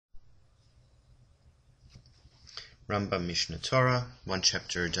Rambam-Mishneh Torah, 1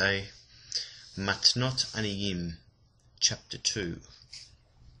 chapter a day. Matnot Aniyiim, chapter 2.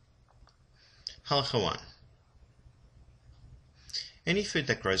 Halacha 1. Any food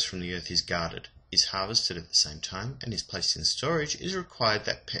that grows from the earth is guarded, is harvested at the same time, and is placed in storage. It is required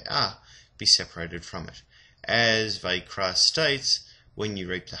that pe'ah be separated from it. As Vayikra states, when you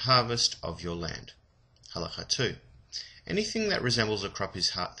reap the harvest of your land. Halacha 2. Anything that resembles a crop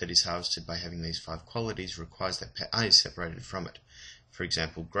that is harvested by having these 5 qualities requires that pe'ah is separated from it. For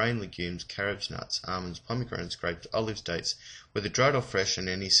example, grain, legumes, carobs, nuts, almonds, pomegranates, grapes, olives, dates, whether dried or fresh, and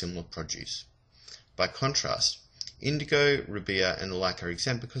any similar produce. By contrast, indigo, rubia, and the like are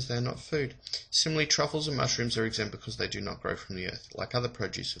exempt because they are not food. Similarly, truffles and mushrooms are exempt because they do not grow from the earth, like other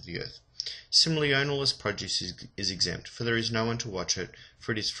produce of the earth. Similarly, ownerless produce is exempt, for there is no one to watch it,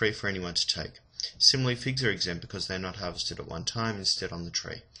 for it is free for anyone to take. Similarly, figs are exempt because they are not harvested at one time, instead on the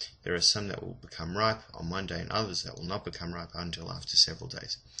tree. There are some that will become ripe on one day and others that will not become ripe until after several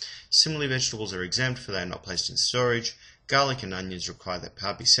days. Similarly, vegetables are exempt, for they are not placed in storage. Garlic and onions require that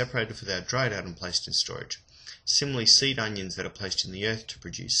pe'ah be separated, for they are dried out and placed in storage. Similarly, seed onions that are placed in the earth to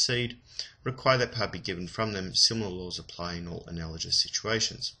produce seed require that pe'ah be given from them. Similar laws apply in all analogous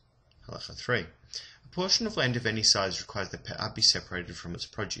situations. Halacha 3. A portion of land of any size requires that pe'ah be separated from its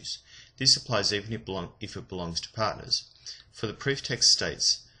produce. This applies even if it belongs to partners. For the proof text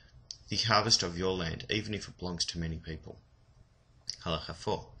states, the harvest of your land, even if it belongs to many people. Halacha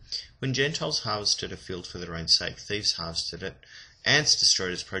 4. When Gentiles harvested a field for their own sake, thieves harvested it, ants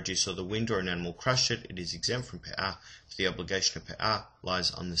destroyed its produce, or the wind or an animal crushed it, it is exempt from pe'ah, for the obligation of pe'ah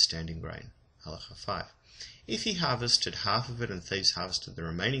lies on the standing grain. Halacha 5. If he harvested half of it and thieves harvested the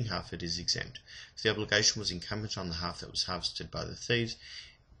remaining half, it is exempt, for the obligation was incumbent on the half that was harvested by the thieves.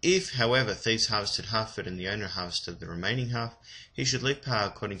 If, however, thieves harvested half of it and the owner harvested the remaining half, he should leave pe'ah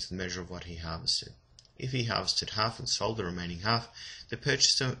according to the measure of what he harvested. If he harvested half and sold the remaining half, the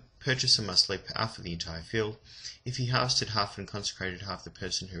purchaser must leave pe'ah for the entire field. If he harvested half and consecrated half, the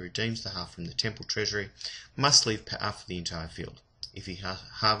person who redeems the half from the temple treasury must leave pe'ah for the entire field. If he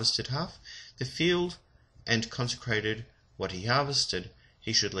harvested half the field and consecrated what he harvested,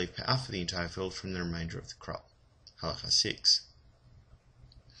 he should leave pe'ah for the entire field from the remainder of the crop. Halacha 6.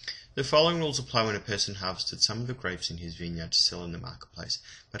 The following rules apply when a person harvested some of the grapes in his vineyard to sell in the marketplace,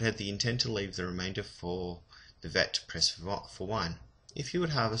 but had the intent to leave the remainder for the vat to press for wine. If he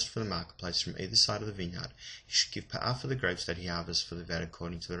would harvest for the marketplace from either side of the vineyard, he should give pe'ah for the grapes that he harvests for the vat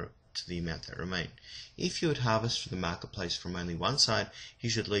according to the amount that remain. If he would harvest for the marketplace from only one side, he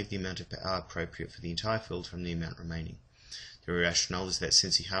should leave the amount of pe'ah appropriate for the entire field from the amount remaining. The rationale is that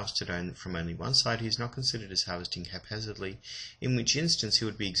since he harvested from only one side, he is not considered as harvesting haphazardly, in which instance he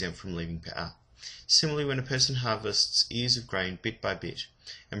would be exempt from leaving pe'ah. Similarly, when a person harvests ears of grain bit by bit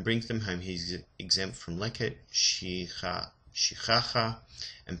and brings them home, he is exempt from leket, shichacha,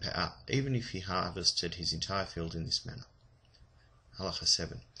 and pe'ah, even if he harvested his entire field in this manner. Halacha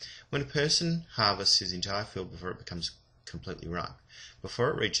 7. When a person harvests his entire field before it becomes completely ripe, before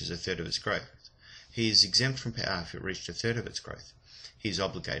it reaches a third of its growth, he is exempt from pe'ah if it reached a third of its growth. He is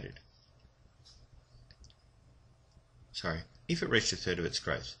obligated. If it reached a third of its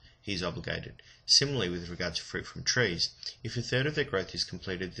growth, he is obligated. Similarly, with regard to fruit from trees, if a third of their growth is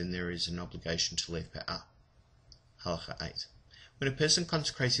completed, then there is an obligation to leave pe'ah. Halacha 8. When a person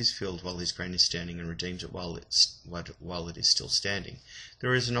consecrates his field while his grain is standing and redeems it while it is still standing,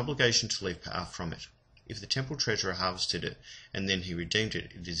 there is an obligation to leave pe'ah from it. If the temple treasurer harvested it and then he redeemed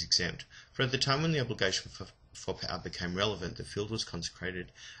it, it is exempt. For at the time when the obligation for pe'ah became relevant, the field was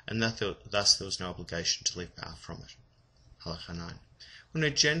consecrated, and thus there was no obligation to leave pe'ah from it. Halacha 9. When a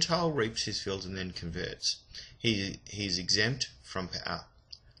Gentile reaps his field and then converts, he is exempt from pe'ah,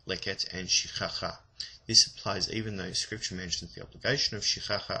 leket, and shichacha. This applies even though Scripture mentions the obligation of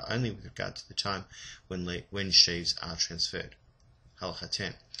shichacha only with regard to the time when sheaves are transferred. Halacha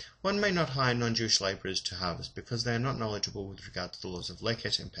 10. One may not hire non-Jewish labourers to harvest because they are not knowledgeable with regard to the laws of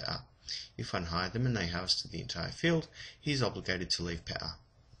leket and pe'ah. If one hired them and they harvested the entire field, he is obligated to leave pe'ah.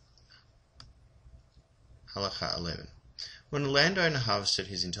 Halacha 11. When a landowner harvested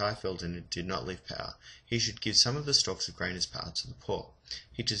his entire field and did not leave pe'ah, he should give some of the stalks of grain as pe'ah to the poor.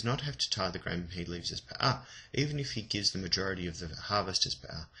 He does not have to tie the grain he leaves as pe'ah. Even if he gives the majority of the harvest as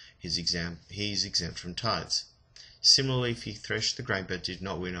pe'ah, he is exempt from tithes. Similarly, if he threshed the grain but did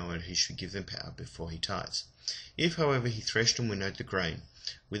not winnow it, he should give them pe'ah before he tithes. If, however, he threshed and winnowed the grain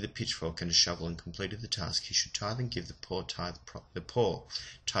with a pitchfork and a shovel and completed the task, he should tithe and give the poor tithe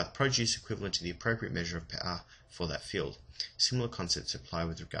produce equivalent to the appropriate measure of pe'ah for that field. Similar concepts apply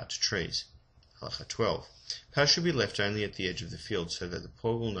with regard to trees. Halacha 12. Pe'ah should be left only at the edge of the field so that the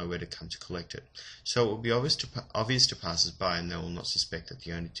poor will know where to come to collect it. So it will be obvious to passers-by, and they will not suspect that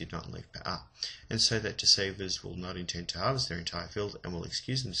the owner did not leave pe'ah, and so that deceivers will not intend to harvest their entire field and will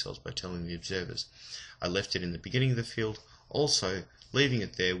excuse themselves by telling the observers, "I left it in the beginning of the field." Also, leaving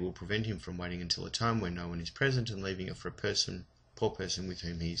it there will prevent him from waiting until a time when no one is present and leaving it for a poor person with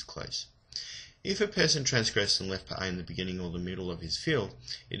whom he is close. If a person transgressed and left pe'ah in the beginning or the middle of his field,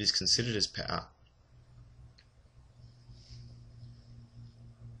 it is considered as pe'ah.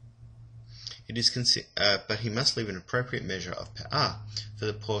 But he must leave an appropriate measure of pe'ah for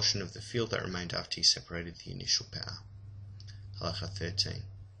the portion of the field that remained after he separated the initial pe'ah. Halacha 13.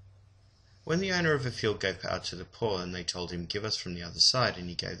 When the owner of a field gave pe'ah to the poor and they told him, "Give us from the other side," and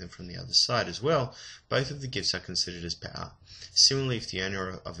he gave them from the other side as well, both of the gifts are considered as pe'ah. Similarly, if the owner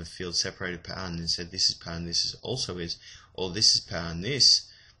of a field separated pe'ah and then said, "This is pe'ah and this also is," or "This is pe'ah and this,"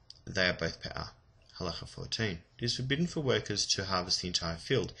 they are both pe'ah. Halacha 14. It is forbidden for workers to harvest the entire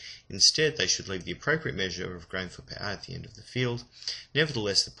field. Instead, they should leave the appropriate measure of grain for pe'ah at the end of the field.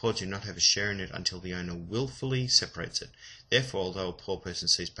 Nevertheless, the poor do not have a share in it until the owner willfully separates it. Therefore, although a poor person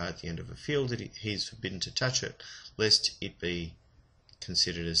sees pe'ah at the end of a field, he is forbidden to touch it, lest it be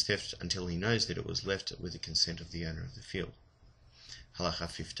considered as theft until he knows that it was left with the consent of the owner of the field.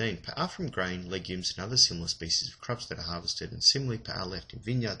 Halacha 15. Pe'ah from grain, legumes, and other similar species of crops that are harvested, and similarly pe'ah left in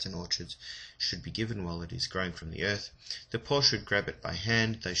vineyards and orchards, should be given while it is growing from the earth. The poor should grab it by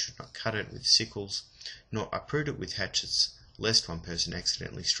hand. They should not cut it with sickles, nor uproot it with hatchets, lest one person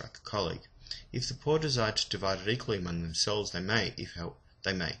accidentally strike a colleague. If the poor desire to divide it equally among themselves, they may.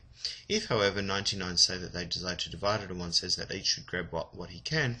 If, however, 99 say that they desire to divide it, and one says that each should grab what he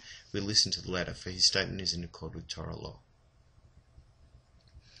can, we listen to the latter, for his statement is in accord with Torah law.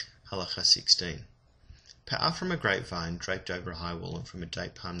 Halacha 16. Pe'ah from a grapevine draped over a high wall and from a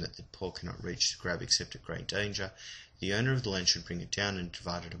date palm that the poor cannot reach to grab except at great danger, the owner of the land should bring it down and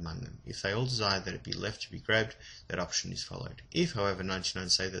divide it among them. If they all desire that it be left to be grabbed, that option is followed. If, however, 99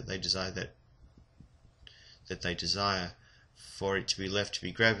 say that they desire for it to be left to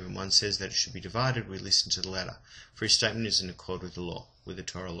be grabbed, and one says that it should be divided, we listen to the latter, for his statement is in accord with the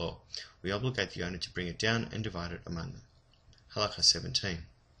Torah law. We obligate the owner to bring it down and divide it among them. Halacha 17.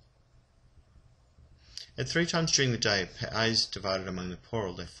 At 3 times during the day, pe'ah is divided among the poor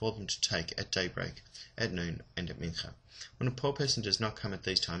or left for them to take at daybreak, at noon, and at mincha. When a poor person does not come at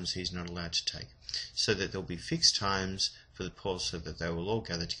these times, he is not allowed to take, so that there will be fixed times for the poor so that they will all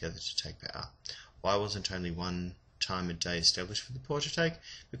gather together to take pe'ah. Why wasn't only one time a day established for the poor to take?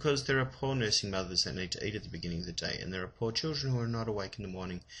 Because there are poor nursing mothers that need to eat at the beginning of the day, and there are poor children who are not awake in the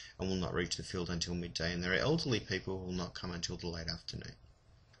morning and will not reach the field until midday, and there are elderly people who will not come until the late afternoon.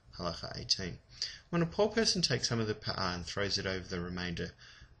 Halacha 18. When a poor person takes some of the pe'ah and throws it over the remainder,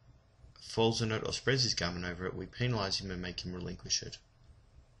 falls on it, or spreads his garment over it, we penalize him and make him relinquish it.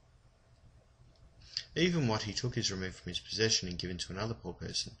 Even what he took is removed from his possession and given to another poor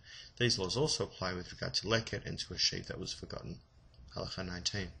person. These laws also apply with regard to leket and to a sheep that was forgotten. Halacha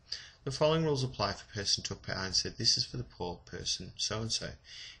 19. The following rules apply if a person took pe'ah and said, "This is for the poor person, so-and-so."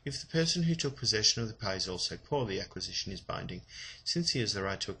 If the person who took possession of the pe'ah is also poor, the acquisition is binding. Since he has the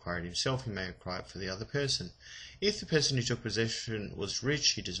right to acquire it himself, he may acquire it for the other person. If the person who took possession was rich,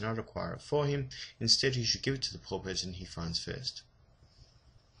 he does not acquire it for him. Instead, he should give it to the poor person he finds first.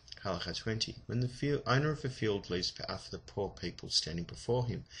 Halacha 20. When the owner of a field leaves pe'ah for the poor people standing before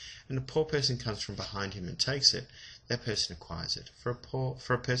him, and a poor person comes from behind him and takes it, that person acquires it. For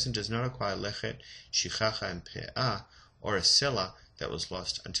a person does not acquire lechet, shichacha, and pe'ah, or a seller that was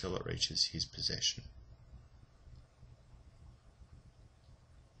lost until it reaches his possession.